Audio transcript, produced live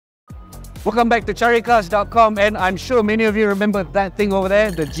Welcome back to Caricarz.com, and I'm sure many of you remember that thing over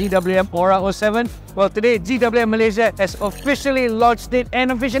there, the GWM Ora 07. Well, today GWM Malaysia has officially launched it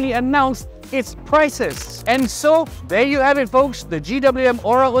and officially announced its prices. And so, there you have it folks, the GWM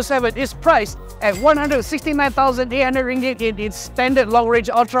Ora 07 is priced at 169,800 ringgit in its standard long-range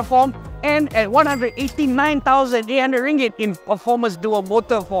ultra form and at 189,800 ringgit in performance dual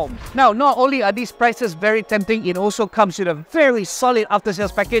motor form. Now, not only are these prices very tempting, it also comes with a very solid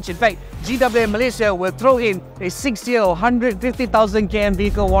after-sales package. In fact, GWM Malaysia will throw in a 6-year 150,000 km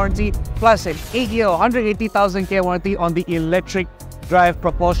vehicle warranty plus an 8-year 180,000 km warranty on the electric drive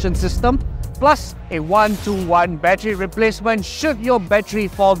propulsion system, plus a 1-to-1 battery replacement should your battery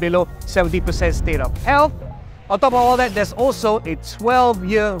fall below 70% state of health. On top of all that, there's also a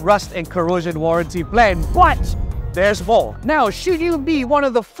 12-year rust and corrosion warranty plan. But there's more. Now, should you be one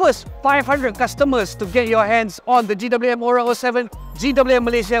of the first 500 customers to get your hands on the GWM Ora 07, GWM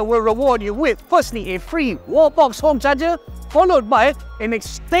Malaysia will reward you with, firstly, a free wallbox home charger, followed by an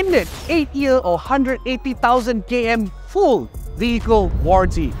extended 8-year or 180,000 km full vehicle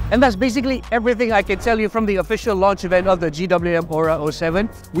warranty. And that's basically everything I can tell you from the official launch event of the GWM Ora 07.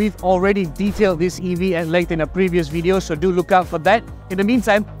 We've already detailed this EV at length in a previous video, so do look out for that. In the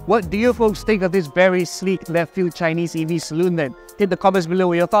meantime, what do you folks think of this very sleek left-field Chinese EV saloon then? Hit the comments below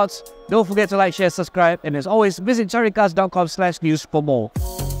with your thoughts. Don't forget to like, share, subscribe, and as always, visit caricarz.com/news for more.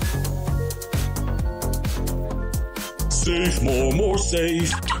 Safe, more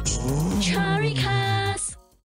safe. Caricarz.